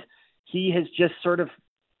 And he has just sort of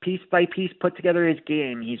piece by piece put together his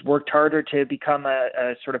game. He's worked harder to become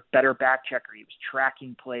a sort of better back checker. He was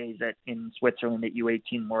tracking plays in Switzerland at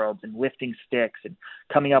U18 Worlds and lifting sticks and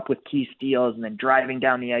coming up with key steals and then driving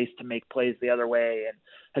down the ice to make plays the other way, and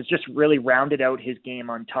has just really rounded out his game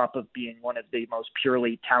on top of being one of the most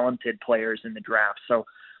purely talented players in the draft. So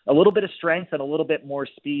a little bit of strength and a little bit more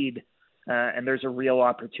speed. And there's a real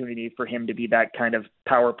opportunity for him to be that kind of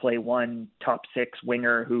power play one, top six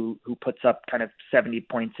winger who puts up kind of 70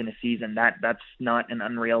 points in a season. That's not an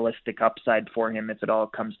unrealistic upside for him if it all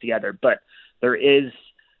comes together. But there is,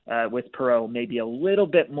 with Perreault, maybe a little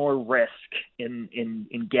bit more risk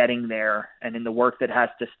in getting there and in the work that has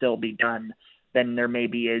to still be done than there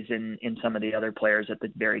maybe is in some of the other players at the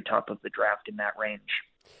very top of the draft in that range.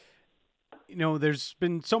 There's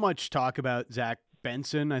been so much talk about Zach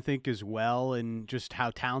Benson, I think, as well, and just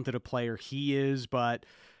how talented a player he is. But,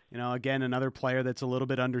 again, another player that's a little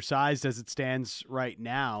bit undersized as it stands right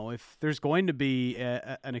now. If there's going to be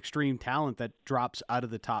an extreme talent that drops out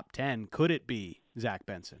of the top 10, could it be Zach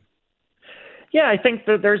Benson? Yeah, I think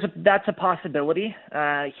that that's a possibility.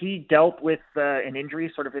 He dealt with an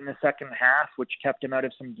injury sort of in the second half, which kept him out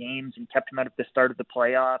of some games and kept him out of the start of the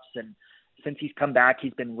playoffs. And since he's come back,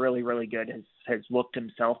 he's been really, really good, has looked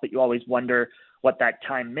himself. But you always wonder what that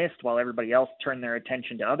time missed while everybody else turned their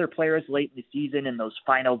attention to other players late in the season and those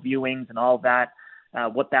final viewings and all of that,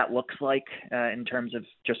 what that looks like in terms of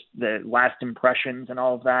just the last impressions and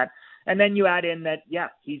all of that. And then you add in that,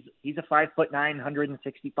 he's a 5'9",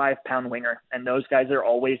 165-pound winger, and those guys are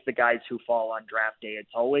always the guys who fall on draft day. It's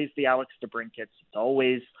always the Alex DeBrincats. It's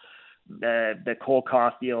always the Cole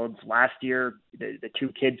Caulfields. Last year, the two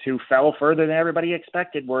kids who fell further than everybody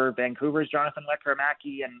expected were Vancouver's Jonathan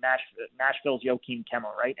Lekkerimäki and Nashville's Joakim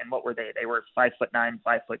Kemmel, right? And what were they? They were 5'9", 5'10",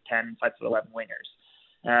 5'11"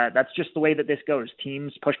 wingers. That's just the way that this goes.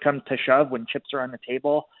 Teams, push comes to shove, when chips are on the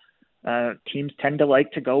table, teams tend to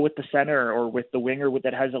like to go with the center or with the winger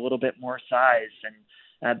that has a little bit more size. And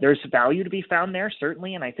There's value to be found there,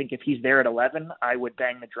 certainly, and I think if he's there at 11, I would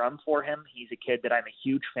bang the drum for him. He's a kid that I'm a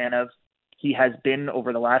huge fan of. He has been,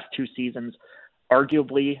 over the last 2 seasons,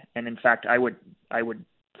 arguably, and in fact, I would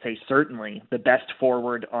say certainly, the best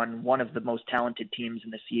forward on one of the most talented teams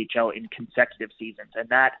in the CHL in consecutive seasons, and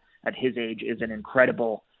that, at his age, is an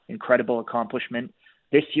incredible accomplishment.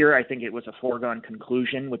 This year, I think it was a foregone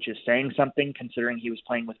conclusion, which is saying something considering he was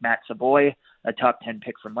playing with Matt Savoy, a top 10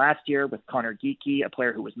 pick from last year, with Connor Geekie, a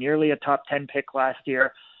player who was nearly a top 10 pick last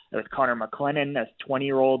year, with Connor McLennan, a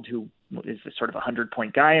 20-year-old who is a sort of a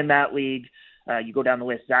 100-point guy in that league. You go down the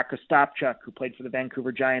list, Zach Ostapchuk, who played for the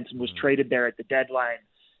Vancouver Giants and was traded there at the deadline.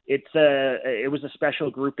 It was a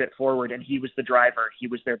special group at forward, and he was the driver. He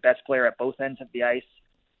was their best player at both ends of the ice.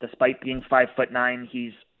 Despite being 5'9",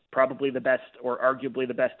 he's probably the best, or arguably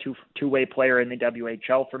the best two-way player in the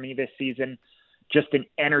WHL for me this season. Just an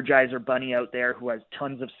energizer bunny out there who has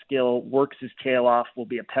tons of skill, works his tail off, will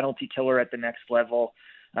be a penalty killer at the next level.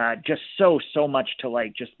 Just so much to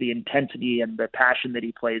like, just the intensity and the passion that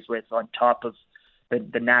he plays with on top of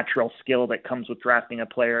the natural skill that comes with drafting a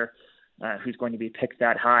player who's going to be picked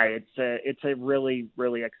that high. It's a really,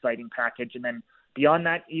 really exciting package. And then beyond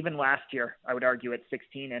that, even last year, I would argue at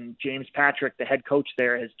 16, and James Patrick, the head coach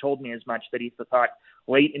there, has told me as much, that he thought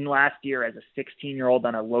late in last year as a 16-year-old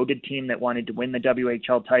on a loaded team that wanted to win the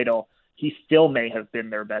WHL title, he still may have been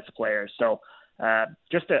their best player. So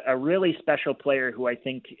just a really special player who I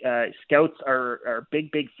think scouts are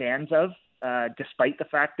big fans of, despite the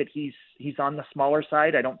fact that he's on the smaller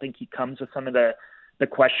side. I don't think he comes with some of the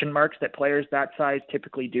question marks that players that size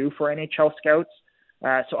typically do for NHL scouts.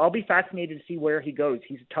 So I'll be fascinated to see where he goes.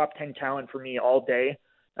 He's a top 10 talent for me all day,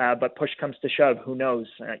 but push comes to shove, who knows?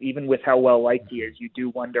 Even with how well liked he is, you do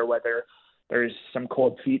wonder whether there's some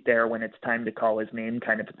cold feet there when it's time to call his name,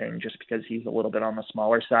 kind of a thing, just because he's a little bit on the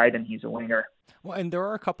smaller side and he's a winger. Well, and there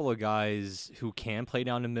are a couple of guys who can play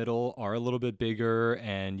down the middle, are a little bit bigger,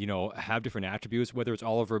 and, have different attributes, whether it's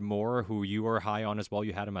Oliver Moore, who you are high on as well.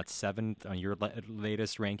 You had him at 7th on your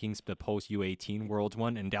latest rankings, the post-U18 Worlds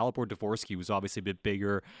one. And Dalibor Dvorsky, who's obviously a bit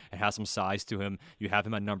bigger and has some size to him. You have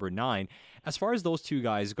him at number 9. As far as those two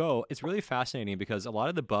guys go, it's really fascinating because a lot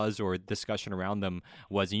of the buzz or discussion around them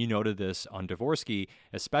was, and you noted this on Dvorsky,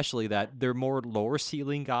 especially, that they're more lower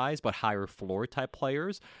ceiling guys, but higher floor type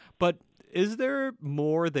players. But is there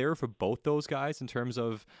more there for both those guys in terms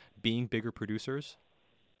of being bigger producers?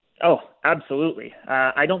 Oh, absolutely.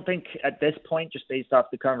 I don't think at this point, just based off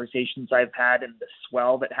the conversations I've had and the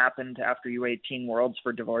swell that happened after U18 Worlds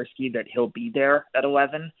for Dvorsky, that he'll be there at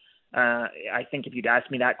 11. I think if you'd asked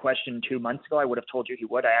me that question 2 months ago, I would have told you he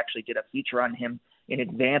would. I actually did a feature on him in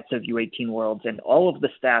advance of U18 Worlds, and all of the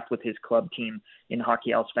staff with his club team in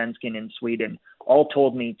Hockey Allsvenskan in Sweden all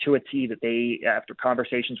told me to a T that they, after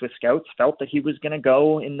conversations with scouts, felt that he was going to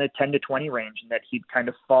go in the 10 to 20 range, and that he'd kind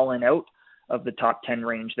of fallen out of the top 10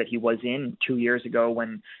 range that he was in 2 years ago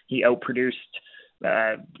when he outproduced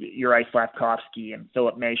Juraj Slavkovsky and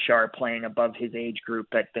Philip Meshar playing above his age group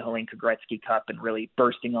at the Helenka Gretzky Cup and really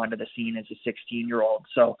bursting onto the scene as a 16-year-old.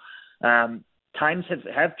 So times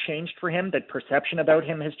have changed for him. The perception about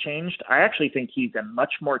him has changed. I actually think he's a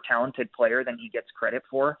much more talented player than he gets credit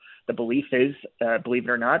for. The belief is, believe it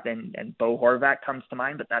or not, and Bo Horvat comes to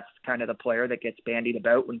mind, but that's kind of the player that gets bandied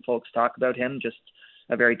about when folks talk about him. Just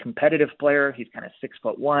a very competitive player. He's kind of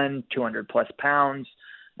 6'1", 200 plus pounds,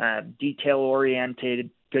 detail oriented,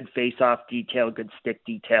 good face-off detail, good stick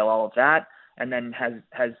detail, all of that. And then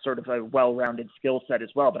has sort of a well-rounded skill set as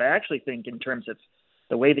well. But I actually think in terms of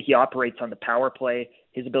the way that he operates on the power play,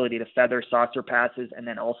 his ability to feather saucer passes and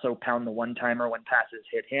then also pound the one-timer when passes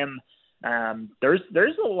hit him,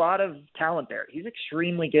 there's a lot of talent there. He's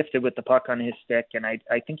extremely gifted with the puck on his stick, and I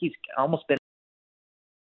think he's almost been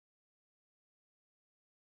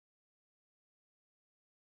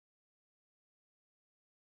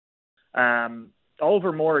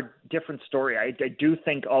Oliver Moore, different story. I do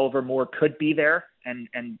think Oliver Moore could be there and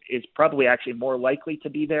is probably actually more likely to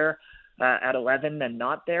be there at 11 than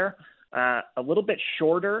not there. A little bit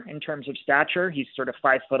shorter in terms of stature. He's sort of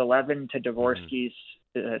 5'11" to Dvorsky's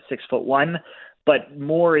 6'1", but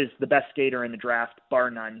Moore is the best skater in the draft,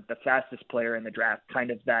 bar none, the fastest player in the draft,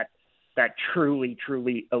 kind of that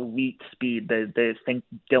truly elite speed, the think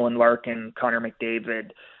Dylan Larkin, Connor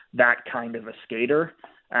McDavid, that kind of a skater.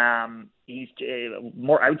 He's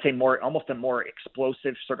more, I would say, almost a more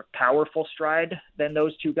explosive, sort of powerful stride than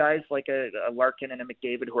those two guys, like a Larkin and a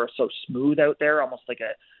McDavid, who are so smooth out there, almost like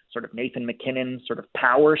a sort of Nathan McKinnon sort of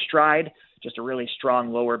power stride. Just a really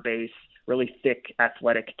strong lower base, really thick,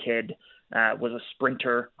 athletic kid. Was a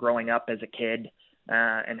sprinter growing up as a kid.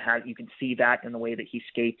 and how you can see that in the way that he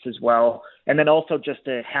skates as well. And then also just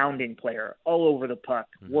a hounding player all over the puck,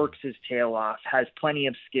 works his tail off, has plenty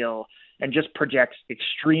of skill, and just projects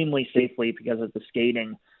extremely safely because of the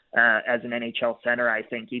skating as an NHL center, I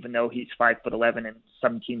think, even though he's 5'11", and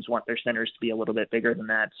some teams want their centers to be a little bit bigger than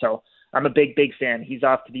that. So I'm a big fan. He's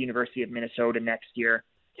off to the University of Minnesota next year.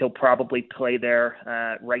 He'll probably play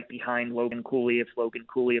there right behind Logan Cooley if Logan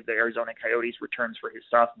Cooley of the Arizona Coyotes returns for his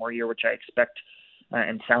sophomore year, which I expect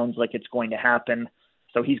and sounds like it's going to happen.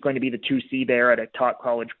 So he's going to be the 2C there at a top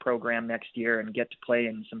college program next year and get to play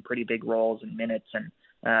in some pretty big roles and minutes. And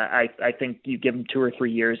I think you give him 2 or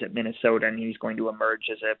 3 years at Minnesota and he's going to emerge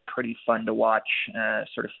as a pretty fun to watch,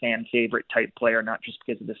 sort of fan favorite type player, not just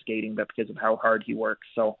because of the skating, but because of how hard he works.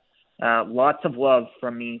 So lots of love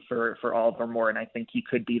from me for Oliver Moore, and I think he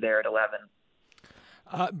could be there at 11.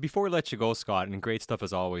 Before we let you go, Scott, and great stuff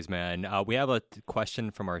as always, man, we have a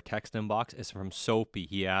question from our text inbox. It's from Soapy.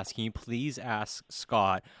 He asked, can you please ask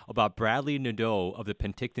Scott about Bradley Nadeau of the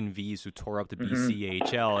Penticton V's who tore up the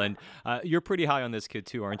BCHL? And you're pretty high on this kid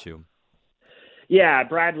too, aren't you? Yeah,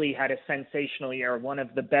 Bradley had a sensational year, one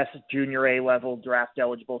of the best junior A-level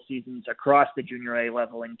draft-eligible seasons across the junior A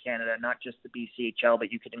level in Canada, not just the BCHL,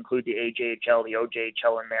 but you could include the AJHL, the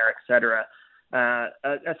OJHL in there, et cetera.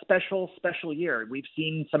 A special year. We've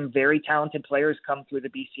seen some very talented players come through the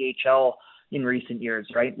BCHL in recent years,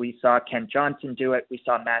 right? We saw Kent Johnson do it. We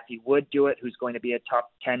saw Matthew Wood do it, who's going to be a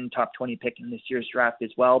top 10, top 20 pick in this year's draft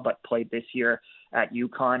as well, but played this year at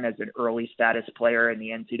UConn as an early status player in the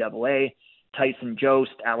NCAA. Tyson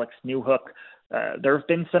Jost, Alex Newhook. There have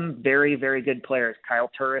been some very, very good players.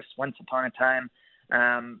 Kyle Turris, once upon a time.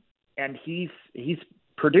 And he's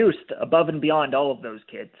produced above and beyond all of those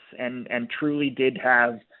kids and truly did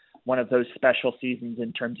have one of those special seasons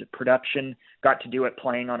in terms of production. Got to do it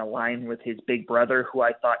playing on a line with his big brother, who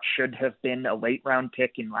I thought should have been a late round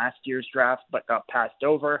pick in last year's draft, but got passed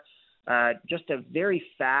over. Just a very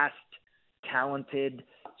fast, talented,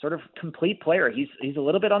 sort of complete player. He's a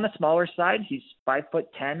little bit on the smaller side. He's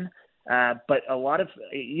 5'10", but a lot of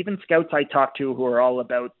even scouts I talk to who are all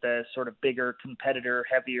about the sort of bigger competitor,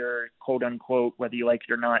 heavier, quote unquote, whether you like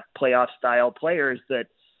it or not, playoff style players that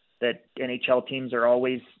NHL teams are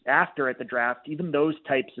always after at the draft. Even those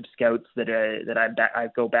types of scouts that I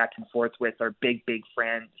go back and forth with are big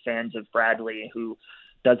fans of Bradley, who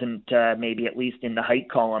doesn't maybe at least in the height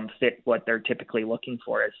column fit what they're typically looking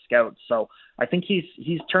for as scouts. So I think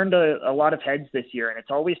he's turned a lot of heads this year, and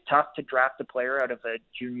it's always tough to draft a player out of a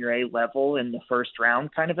junior A level in the first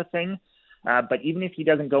round kind of a thing. But even if he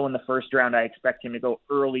doesn't go in the first round, I expect him to go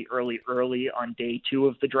early on day 2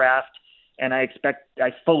 of the draft. And I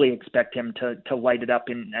fully expect him to light it up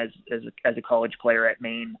as a college player at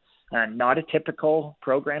Maine. Not a typical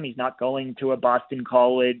program. He's not going to a Boston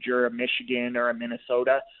College or a Michigan or a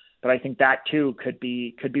Minnesota, but I think that too could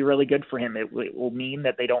be really good for him. It will mean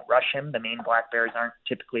that they don't rush him. The Maine Black Bears aren't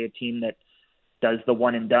typically a team that does the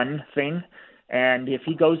one and done thing. And if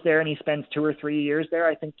he goes there and he spends 2 or 3 years there,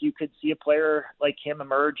 I think you could see a player like him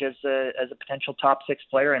emerge as a potential top 6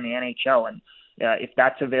 player in the NHL. And if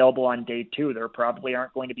that's available on day 2, there probably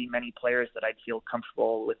aren't going to be many players that I'd feel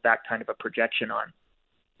comfortable with that kind of a projection on.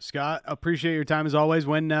 Scott, appreciate your time as always.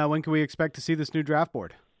 When can we expect to see this new draft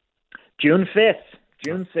board? June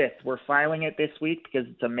 5th. We're filing it this week because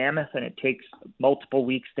it's a mammoth and it takes multiple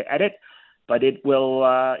weeks to edit, but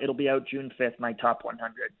it'll be out June 5th, my top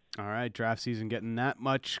 100. All right, draft season getting that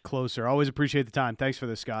much closer. Always appreciate the time. Thanks for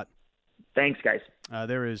this, Scott. Thanks, guys.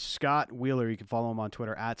 There is Scott Wheeler. You can follow him on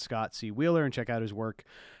Twitter at Scott C. Wheeler and check out his work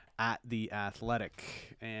at The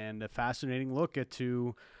Athletic. And a fascinating look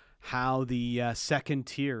to how the second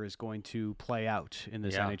tier is going to play out in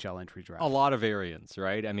this NHL entry draft. A lot of variants,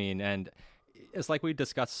 right? I mean, and it's like we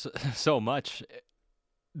discussed so much.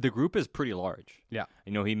 The group is pretty large. Yeah.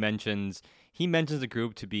 You know, he mentions the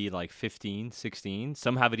group to be like 15, 16.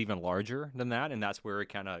 Some have it even larger than that, and that's where it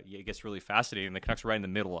kind of gets really fascinating. The Canucks are right in the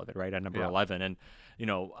middle of it, right, at number 11. And, you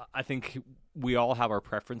know, I think we all have our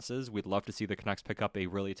preferences. We'd love to see the Canucks pick up a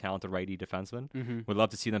really talented righty defenseman. Mm-hmm. We'd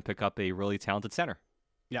love to see them pick up a really talented center.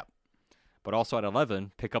 Yep. But also at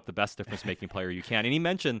 11, pick up the best difference-making player you can. And he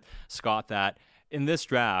mentioned, Scott, that in this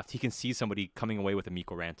draft, he can see somebody coming away with a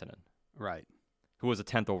Mikko Rantanen. Right. Who was a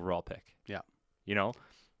 10th overall pick. Yeah. You know?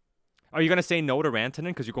 Are you going to say no to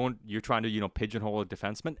Rantanen because you're trying to, pigeonhole a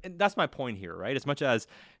defenseman? And that's my point here, right? As much as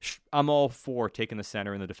I'm all for taking the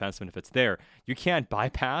center and the defenseman if it's there, you can't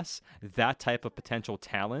bypass that type of potential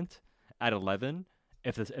talent at 11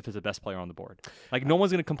 if it's the best player on the board. Like, no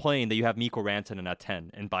one's going to complain that you have Mikko Rantanen at 10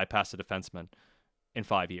 and bypass the defenseman in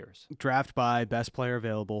 5 years. Draft by best player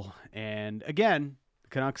available. And again, the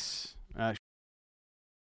Canucks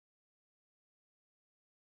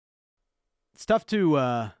it's tough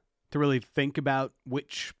to really think about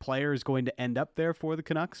which player is going to end up there for the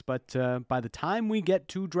Canucks, but by the time we get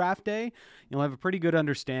to draft day, you'll have a pretty good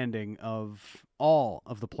understanding of all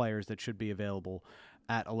of the players that should be available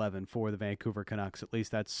at 11 for the Vancouver Canucks. At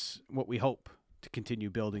least that's what we hope to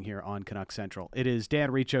continue building here on Canucks Central. It is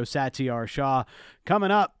Dan Riccio, Satyar Shah.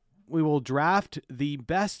 Coming up, we will draft the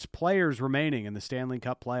best players remaining in the Stanley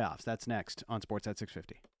Cup playoffs. That's next on Sportsnet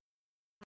 650.